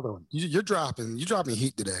another one. You're dropping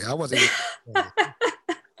heat today. I wasn't even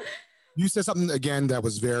you said something again that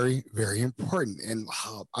was very, very important. And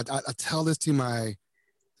I tell this to my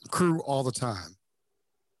crew all the time.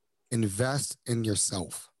 Invest in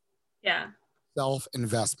yourself. Yeah.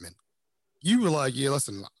 Self-investment. You were like, yeah,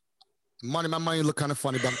 listen, my money look kind of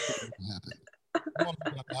funny, but I'm going to happen. I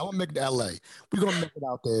want to make it to LA. We're going to make it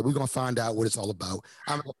out there. We're going to find out what it's all about.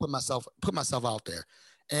 I'm going to put myself out there.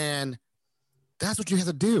 And that's what you have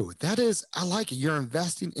to do. That is, I like it. You're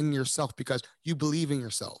investing in yourself because you believe in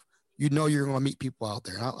yourself. You know you're going to meet people out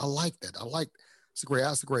there. And I like that. It's great.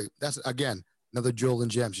 That's great. That's, again, another jewel and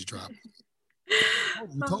gem she dropped.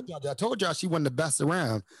 I told y'all she wasn't the best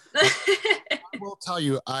around. I will tell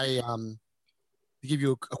you, to give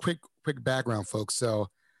you a quick background, folks. So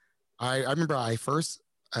I remember I first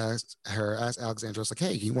asked Alexandra, I was like,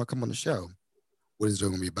 hey, you want to come on the show? What is it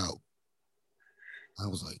going to be about? I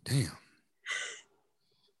was like, damn.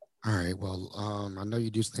 All right, well, I know you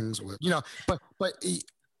do things with, but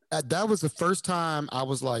that was the first time I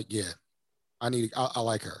was like, yeah, I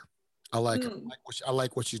like her. I like her. I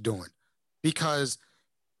like what she's doing. Because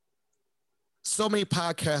so many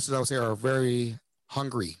podcasters out there are very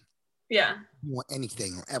hungry. Yeah. You want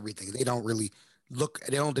anything or everything. They don't really look.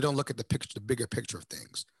 They don't look at the bigger picture of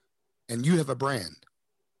things. And you have a brand,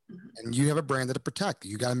 and you have a brand that to protect.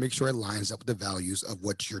 You got to make sure it lines up with the values of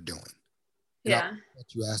what you're doing. Yeah.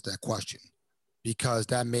 You asked that question because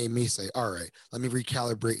that made me say, all right, let me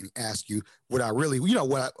recalibrate and ask you what I really,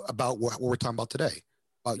 about what we're talking about today,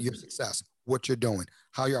 about your success, what you're doing,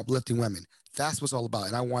 how you're uplifting women. That's what's all about.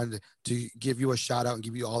 And I wanted to give you a shout out and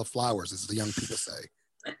give you all the flowers, as the young people say,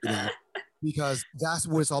 because that's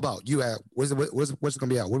what it's all about. What's it going to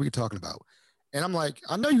be out? What are we talking about? And I'm like,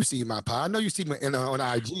 I know you see my pod. I know you see me on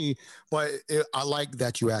IG, but I like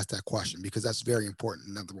that you asked that question because that's very important.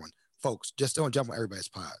 Another one, folks, just don't jump on everybody's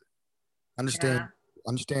pod.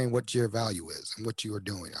 Understand what your value is and what you are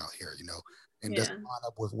doing out here, and just line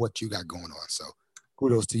up with what you got going on. So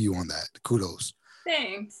kudos to you on that. Kudos.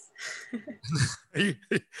 Thanks.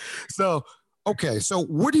 So, okay. So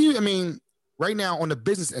right now on the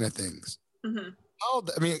business end of things,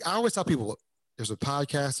 I always tell people there's a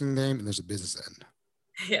podcasting game and there's a business end.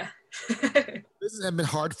 Yeah. Business end been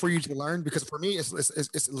hard for you to learn because for me,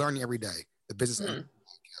 it's learning every day, the business end of the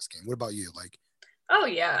podcast game. What about you? Oh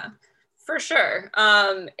yeah, for sure.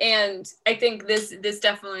 And I think this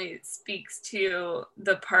definitely speaks to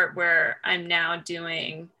the part where I'm now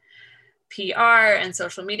doing PR and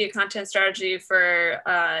social media content strategy for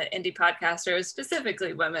indie podcasters,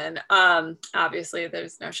 specifically women. Obviously,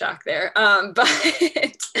 there's no shock there, but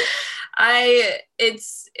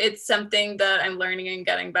it's something that I'm learning and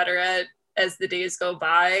getting better at as the days go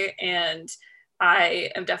by. And I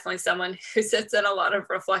am definitely someone who sits in a lot of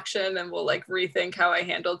reflection and will rethink how I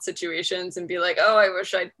handled situations and be like, oh, I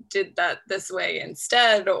wish I did that this way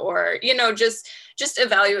instead, or, just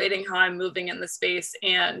evaluating how I'm moving in the space.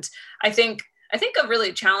 And I think a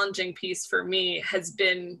really challenging piece for me has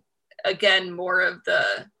been, again, more of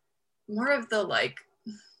the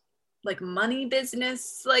money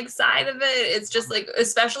business side of it. It's just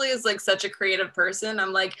especially as such a creative person,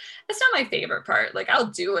 I'm like, that's not my favorite part. I'll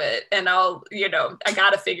do it and I'll, I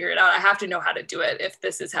gotta figure it out. I have to know how to do it if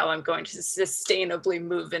this is how I'm going to sustainably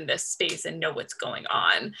move in this space and know what's going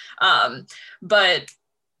on. But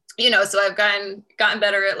so I've gotten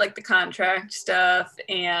better at the contract stuff,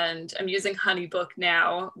 and I'm using HoneyBook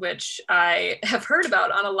now, which I have heard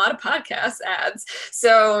about on a lot of podcast ads.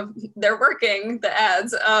 So they're working, the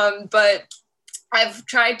ads. But I've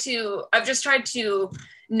just tried to,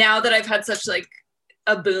 now that I've had such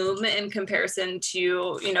a boom in comparison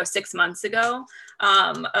to 6 months ago,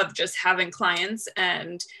 of just having clients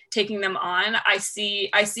and taking them on, I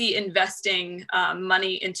see investing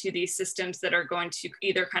money into these systems that are going to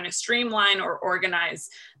either kind of streamline or organize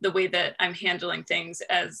the way that I'm handling things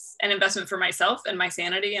as an investment for myself and my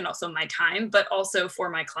sanity and also my time, but also for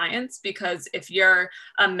my clients. Because if you're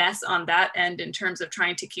a mess on that end in terms of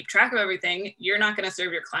trying to keep track of everything, you're not going to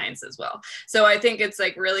serve your clients as well. So I think it's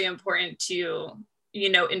really important to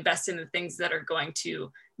invest in the things that are going to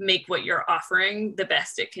make what you're offering the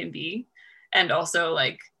best it can be. And also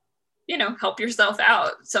help yourself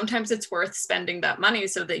out. Sometimes it's worth spending that money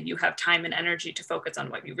so that you have time and energy to focus on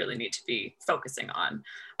what you really need to be focusing on.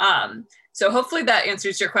 So hopefully that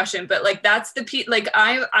answers your question, but that's the piece,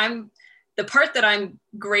 I'm the part that I'm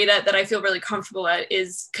great at, that I feel really comfortable at,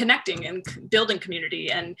 is connecting and building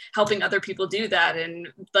community and helping other people do that. And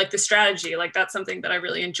like the strategy, like that's something that I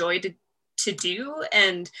really enjoy to do.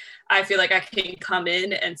 And I feel like I can come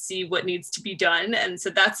in and see what needs to be done. And so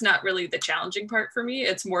that's not really the challenging part for me.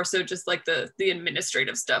 It's more so just like the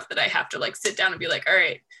administrative stuff that I have to like sit down and be like, all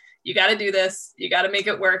right, you got to do this. You got to make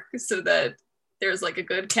it work so that there's like a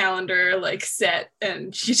good calendar like set,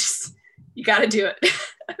 and you got to do it.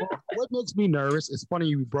 What makes me nervous? It's funny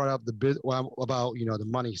you brought up about the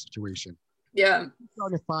money situation. Yeah. You're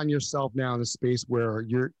starting to find yourself now in a space where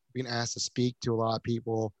you're being asked to speak to a lot of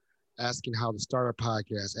people, asking how to start a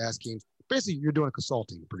podcast, basically you're doing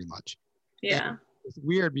consulting pretty much. Yeah. And it's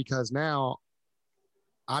weird because now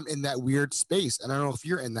I'm in that weird space, and I don't know if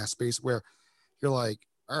you're in that space where you're like,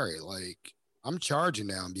 all right, like I'm charging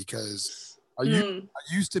now because I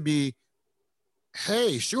used to be,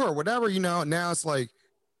 hey, sure, whatever, now it's like,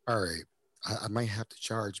 all right, I might have to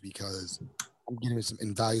charge because I'm getting some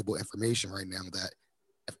invaluable information right now that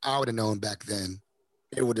if I would have known back then,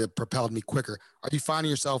 it would have propelled me quicker. Are you finding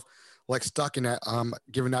yourself like stuck in that,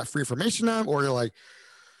 giving that free information now, or you're like,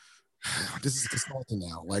 this is consulting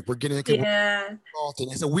now? Like we're getting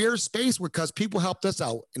consulting. It's a weird space because people helped us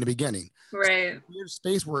out in the beginning. Right. So weird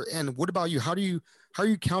space we're in. What about you? How are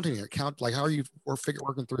you counting it? How are you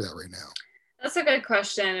working through that right now? That's a good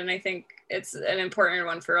question. And I think it's an important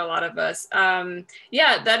one for a lot of us.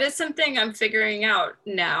 Yeah, that is something I'm figuring out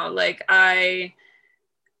now. Like I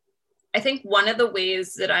think one of the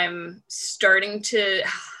ways that I'm starting to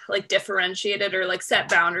like differentiate it or like set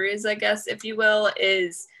boundaries, I guess, if you will,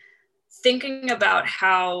 is thinking about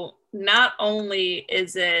how not only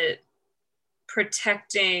is it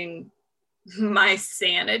protecting my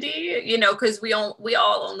sanity, because we all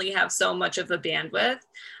only have so much of a bandwidth,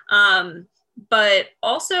 but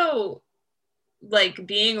also like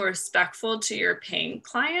being respectful to your paying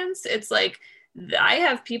clients. It's like, I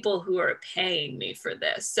have people who are paying me for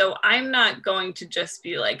this. So I'm not going to just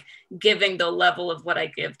be like giving the level of what I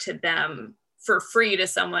give to them for free to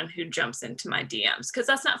someone who jumps into my DMs, because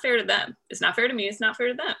that's not fair to them. It's not fair to me. It's not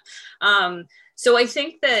fair to them. So I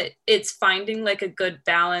think that it's finding like a good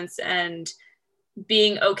balance and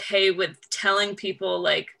being okay with telling people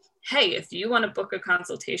like, hey, if you want to book a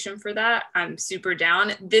consultation for that, I'm super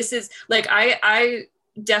down. This is like, I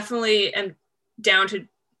definitely am down to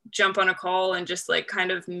jump on a call and just like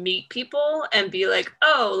kind of meet people and be like,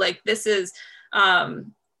 oh, like this is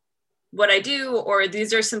what I do, or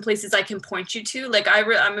these are some places I can point you to. Like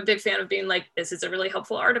I'm a big fan of being like, this is a really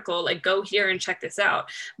helpful article, like go here and check this out.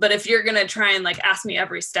 But if you're gonna try and like ask me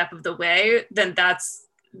every step of the way, then that's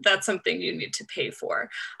something you need to pay for.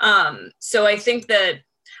 So I think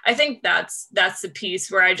that's the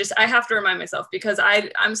piece where I have to remind myself, because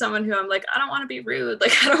I'm someone who I'm like, I don't want to be rude.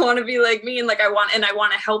 Like, I don't want to be like mean. Like I want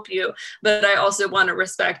to help you, but I also want to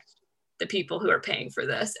respect the people who are paying for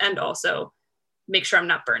this and also make sure I'm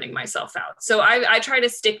not burning myself out. So I try to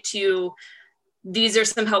stick to, these are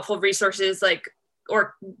some helpful resources, like,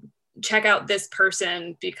 or check out this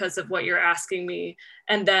person because of what you're asking me.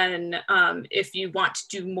 And then if you want to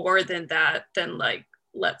do more than that, then like,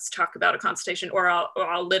 let's talk about a consultation, or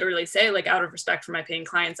I'll literally say, like, out of respect for my paying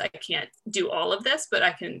clients, I can't do all of this, but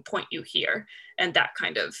I can point you here. And that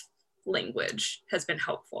kind of language has been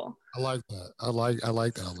helpful. I like that. I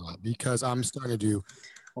like that a lot, because I'm starting to do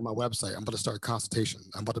on my website, I'm about to start a consultation.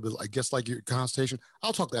 I'm about to be, I guess, like your consultation.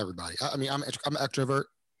 I'll talk to everybody. I mean, I'm an extrovert.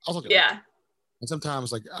 I'll talk to everybody. And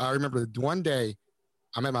sometimes, like, I remember one day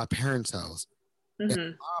I'm at my parents' house, and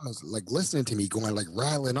mom is like listening to me going, like,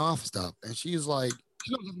 rattling off stuff. And she's like,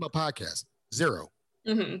 she knows nothing about podcasts, zero.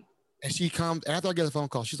 And she comes, after I get a phone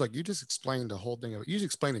call, she's like, you just explained the whole thing. You just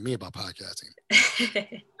explained to me about podcasting.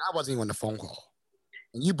 I wasn't even on the phone call.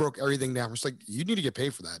 And you broke everything down. It's like, you need to get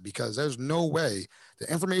paid for that, because there's no way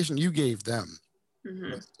the information you gave them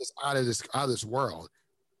was just out of this world.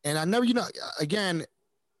 And I never, again,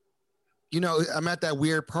 I'm at that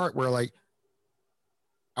weird part where, like,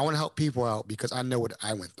 I want to help people out because I know what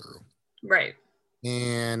I went through. Right.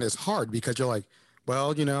 And it's hard because you're like,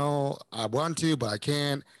 well, I want to, but I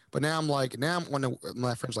can't. But now I'm one of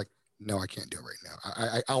my friends like, no, I can't do it right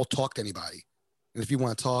now. I'll talk to anybody. And if you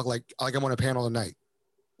want to talk, like I'm on a panel tonight,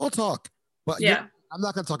 we'll talk. But I'm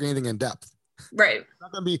not going to talk anything in depth. Right.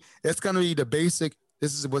 It's going to be the basic.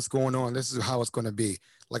 This is what's going on. This is how it's going to be.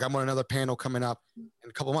 Like, I'm on another panel coming up in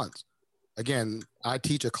a couple months. Again, I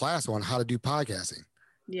teach a class on how to do podcasting.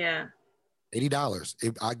 Yeah.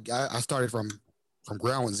 $80. I started from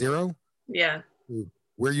ground zero. Yeah.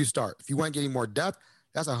 Where you start. If you want to get any more depth,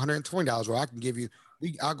 that's $120 where I can give you,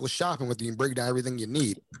 I'll go shopping with you and break down everything you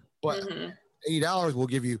need. But $80 will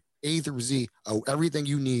give you A through Z of everything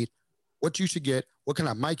you need, what you should get, what kind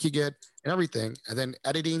of mic you get, and everything. And then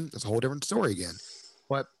editing, that's a whole different story again.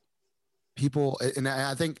 But people, and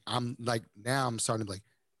I think I'm like, now I'm starting to like,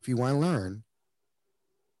 if you want to learn,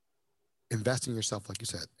 invest in yourself, like you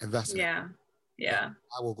said, invest in it. Yeah.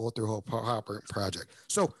 I will go through a whole project.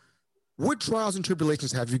 So what trials and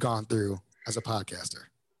tribulations have you gone through as a podcaster,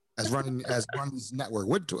 as running this network?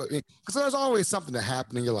 Because there's always something that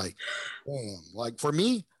happened and you're like, damn. Like for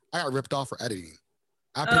me, I got ripped off for editing.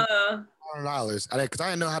 I paid $500 because I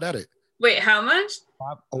didn't know how to edit. Wait, how much?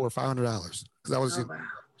 Over $500 because I was wow.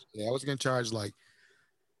 I was getting charged like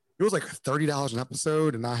it was like $30 an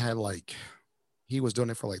episode, and I had like he was doing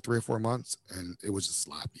it for like 3 or 4 months, and it was just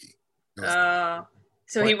sloppy.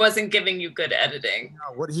 So he wasn't giving you good editing.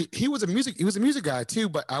 No, what he was a music guy too,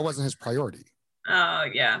 but I wasn't his priority. Oh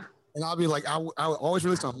yeah. And I'll be like, I would always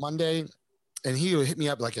release on Monday, and he would hit me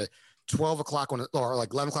up like at 12 o'clock or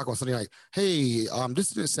like 11 o'clock on Sunday night. Hey, this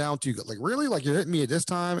didn't sound too good. Like really, like you're hitting me at this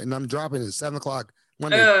time, and I'm dropping at 7 o'clock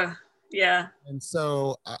Monday. Yeah. And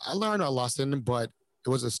so I learned a lesson, but it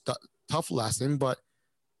was a tough lesson, but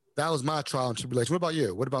that was my trial and tribulation. What about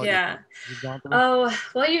you? What about you? Oh,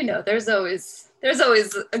 well, there's always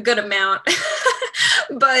a good amount.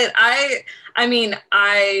 But I mean,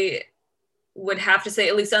 I would have to say,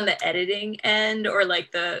 at least on the editing end or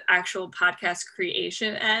like the actual podcast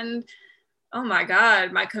creation end, oh my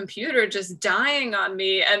God, my computer just dying on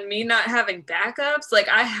me and me not having backups. Like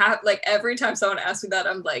I have, like every time someone asks me that,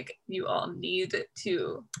 I'm like, you all need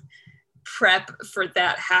to prep for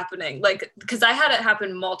that happening. Like, because I had it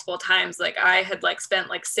happen multiple times. Like I had like spent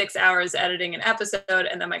like 6 hours editing an episode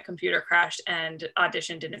and then my computer crashed and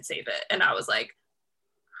Audition didn't save it. And I was like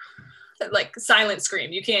silent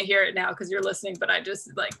scream. You can't hear it now because you're listening, but I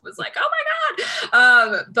just like was like, oh my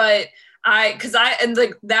God. But I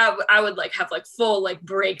would like have like full like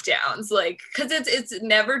breakdowns, like, cause it's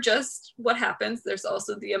never just what happens. There's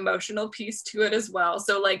also the emotional piece to it as well.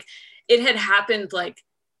 So like it had happened like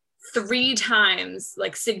 3 times,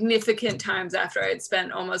 like significant times after I had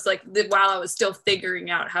spent almost like while I was still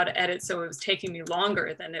figuring out how to edit. So it was taking me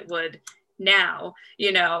longer than it would now,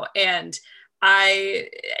 and I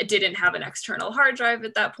didn't have an external hard drive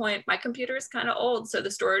at that point. My computer is kind of old, so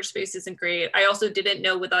the storage space isn't great. I also didn't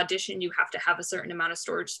know with Audition, you have to have a certain amount of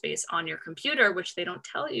storage space on your computer, which they don't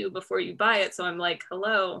tell you before you buy it. So I'm like,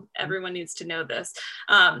 hello, everyone needs to know this.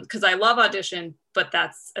 Because I love Audition, but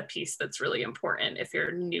that's a piece that's really important if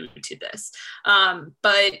you're new to this.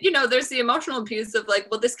 But there's the emotional piece of like,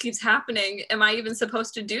 well, this keeps happening. Am I even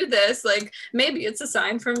supposed to do this? Like, maybe it's a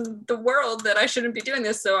sign from the world that I shouldn't be doing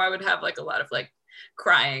this. So I would have like a lot of like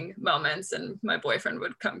crying moments, and my boyfriend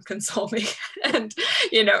would come console me and,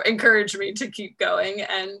 encourage me to keep going.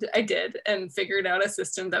 And I did, and figured out a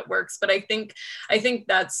system that works. But I think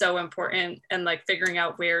that's so important, and like figuring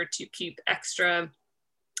out where to keep extra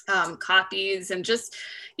copies and just,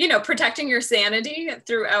 protecting your sanity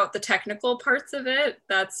throughout the technical parts of it.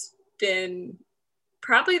 That's been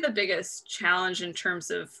probably the biggest challenge in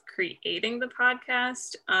terms of creating the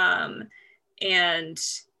podcast. And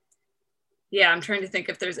yeah, I'm trying to think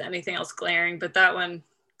if there's anything else glaring, but that one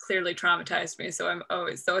clearly traumatized me. So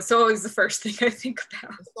it's always the first thing I think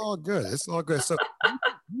about. It's all good. So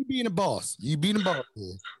you being a boss here.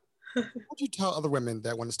 What would you tell other women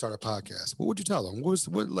that want to start a podcast? What would you tell them?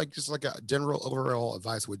 What like just like a general overall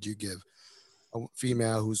advice would you give a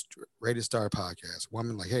female who's ready to start a podcast?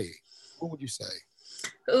 Woman, like, hey, what would you say?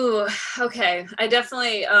 Ooh, okay. I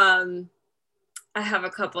definitely I have a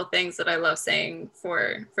couple of things that I love saying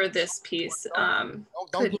for this piece. Don't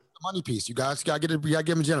give the money piece. You guys gotta give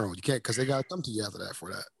them in general. You can't, because they gotta come to you after that for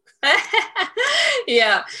that.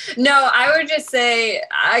 Yeah, no, I would just say,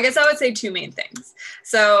 I guess I would say 2 main things.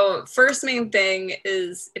 So first main thing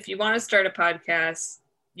is, if you want to start a podcast,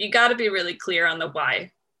 you got to be really clear on the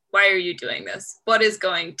why. Why are you doing this? What is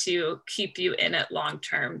going to keep you in it long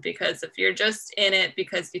term? Because if you're just in it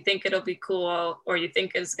because you think it'll be cool, or you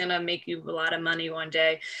think it's going to make you a lot of money one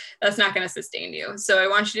day, that's not going to sustain you. So I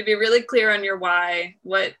want you to be really clear on your why,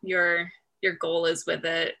 what your goal is with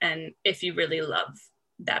it, and if you really love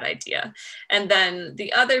that idea. And then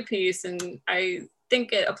the other piece, and I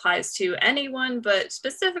think it applies to anyone, but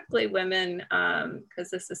specifically women,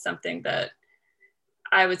 because this is something that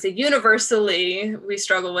I would say universally we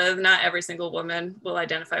struggle with. Not every single woman will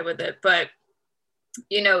identify with it, but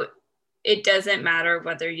it doesn't matter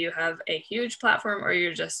whether you have a huge platform or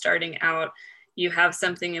you're just starting out. You have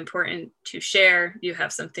something important to share, you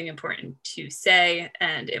have something important to say,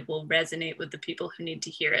 and it will resonate with the people who need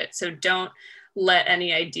to hear it. So don't let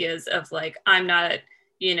any ideas of like, I'm not,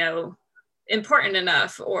 important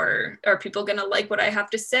enough, or are people going to like what I have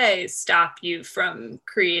to say, stop you from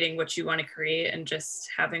creating what you want to create and just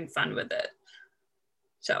having fun with it.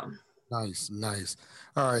 So nice.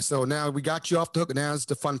 All right, so now we got you off the hook. Now it's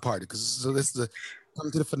the fun part, because this is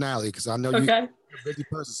coming to the finale, because I know you're a busy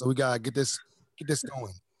person, so we gotta get this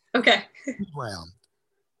going. Okay. Round.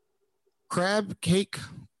 Crab cake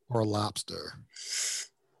or lobster?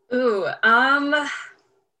 Ooh,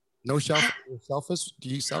 No shellfish? Do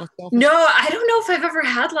you sell shellfish? No, I don't know if I've ever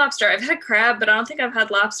had lobster. I've had crab, but I don't think I've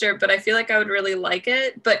had lobster, but I feel like I would really like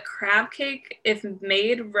it. But crab cake, if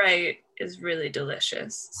made right, is really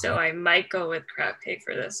delicious. So I might go with crab cake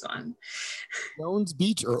for this one. Jones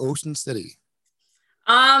Beach or Ocean City?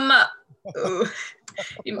 Ooh.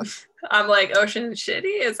 I'm like, Ocean City?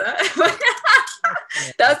 Is that?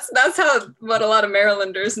 That's what a lot of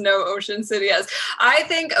Marylanders know Ocean City as. I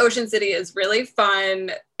think Ocean City is really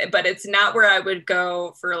fun, but it's not where I would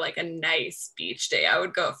go for like a nice beach day. I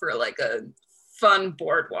would go for like a fun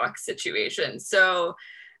boardwalk situation. So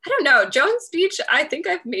I don't know. Jones Beach, I think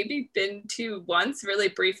I've maybe been to once really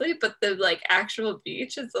briefly, but the like actual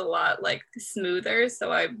beach is a lot like smoother.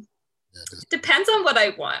 So depends on what I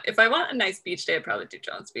want. If I want a nice beach day, I'd probably do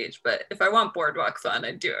Jones Beach. But if I want boardwalk fun,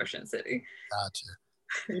 I'd do Ocean City. Gotcha.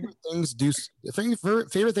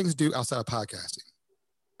 Favorite things to do outside of podcasting?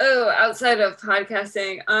 Oh, outside of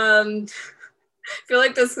podcasting. I feel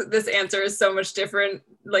like this answer is so much different,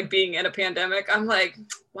 like being in a pandemic. I'm like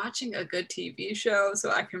watching a good TV show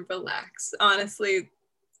so I can relax. Honestly,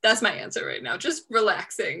 that's my answer right now. Just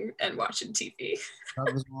relaxing and watching TV.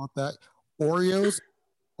 I was wrong with that.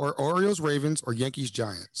 Orioles, Ravens, or Yankees,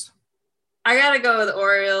 Giants? I gotta go with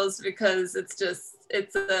Orioles because it's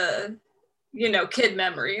kid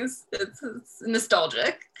memories. It's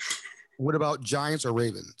nostalgic. What about Giants or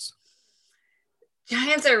Ravens?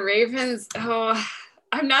 Giants or Ravens? Oh,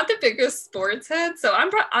 I'm not the biggest sports head, so I'm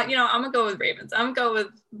gonna go with Ravens. I'm gonna go with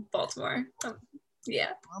Baltimore.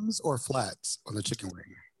 Yeah. Drums or flats on the chicken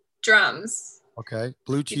wing? Drums. Okay.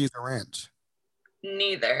 Blue cheese or ranch?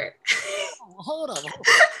 Neither. Hold on.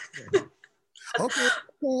 Okay.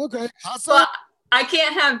 Well, I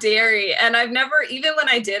can't have dairy, and I've never, even when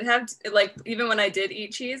I did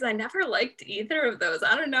eat cheese, I never liked either of those.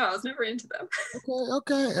 I don't know. I was never into them.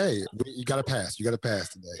 Okay. Hey, you got to pass. You got to pass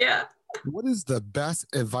today. Yeah. What is the best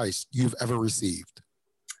advice you've ever received?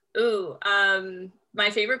 Ooh, my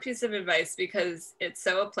favorite piece of advice, because it's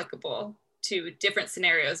so applicable to different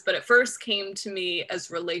scenarios, but it first came to me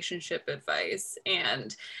as relationship advice.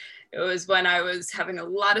 And it was when I was having a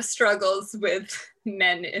lot of struggles with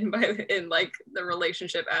men in like the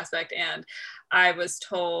relationship aspect. And I was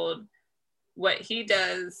told what he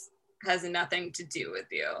does has nothing to do with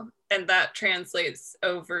you. And that translates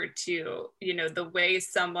over to, the way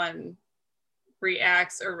someone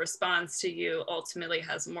reacts or responds to you ultimately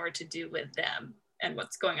has more to do with them and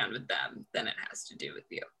what's going on with them than it has to do with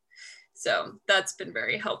you. So that's been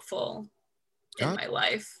very helpful in my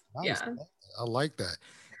life. Nice. Yeah. I like that.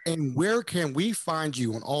 And where can we find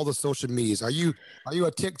you on all the social medias? Are you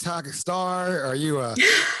a TikTok star? Are you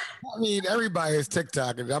everybody is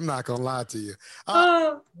TikTok, and I'm not gonna lie to you.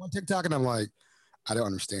 I'm on TikTok and I'm like, I don't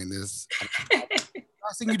understand this. I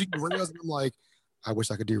seen you do reels and I'm like, I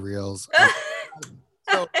wish I could do reels.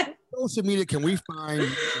 So social media, can we find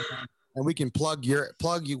you, and we can plug you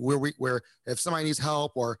where if somebody needs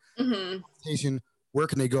help or consultation, where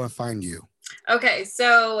can they go and find you? Okay,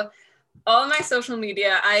 so all of my social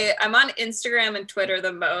media, I'm on Instagram and Twitter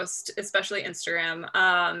the most, especially Instagram.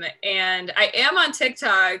 And I am on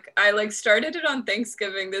TikTok. I started it on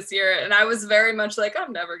Thanksgiving this year, and I was very much like,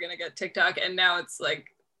 I'm never gonna get TikTok. And now it's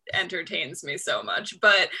entertains me so much.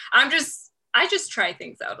 But I just try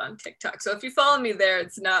things out on TikTok. So if you follow me there,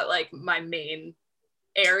 it's not like my main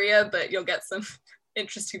area, but you'll get some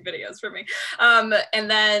interesting videos from me.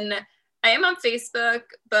 And then I am on Facebook,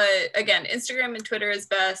 but again, Instagram and Twitter is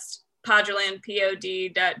best. Poddraland,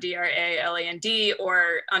 pod.draland,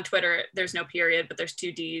 or on Twitter, there's no period, but there's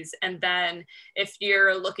 2 Ds. And then if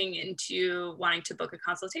you're looking into wanting to book a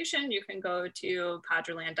consultation, you can go to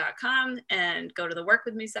poddraland.com and go to the Work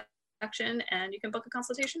With Me section, and you can book a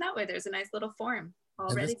consultation that way. There's a nice little form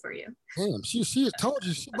all ready for you. Damn, she told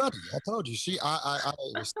you she ready. I told you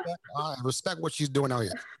I respect what she's doing out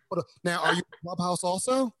here. Now, are you Clubhouse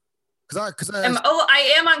also? I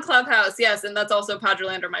am on Clubhouse, yes, and that's also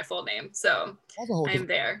Poddraland, or my full name. So I'm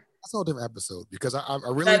there. That's a whole different episode, because I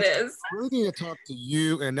really need to talk to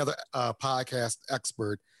you and another podcast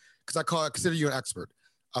expert, because I consider you an expert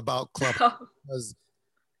about Clubhouse. Because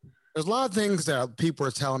there's a lot of things that people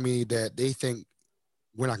are telling me that they think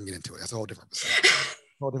we're not gonna get into it. That's a whole different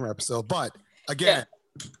episode. But again,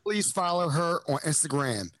 Please follow her on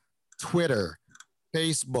Instagram, Twitter,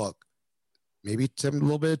 Facebook, maybe a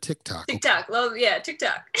little bit of TikTok. TikTok. Okay. Well, yeah,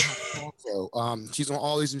 TikTok. Also, she's on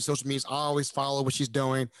all these social medias. I always follow what she's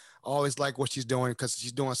doing. I always like what she's doing because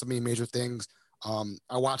she's doing so many major things.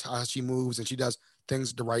 I watch how she moves and she does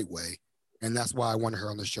things the right way. And that's why I wanted her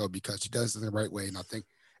on the show, because she does it the right way. And I think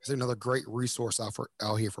it's another great resource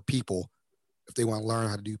out here for people if they want to learn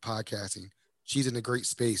how to do podcasting. She's in a great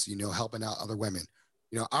space, helping out other women.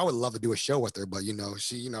 I would love to do a show with her, but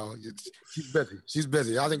she's busy. She's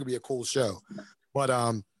busy. I think it'd be a cool show.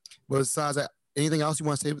 But besides that, anything else you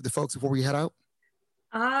want to say with the folks before we head out?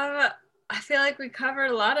 I feel like we covered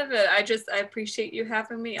a lot of it. I appreciate you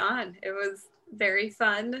having me on. It was very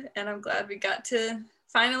fun, and I'm glad we got to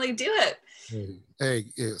finally do it. Hey,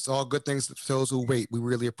 it's all good things to those who wait. We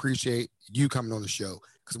really appreciate you coming on the show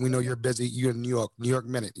because we know you're busy. You're in New York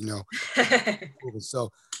Minute,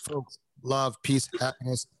 So, folks, love, peace,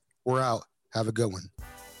 happiness. We're out. Have a good one.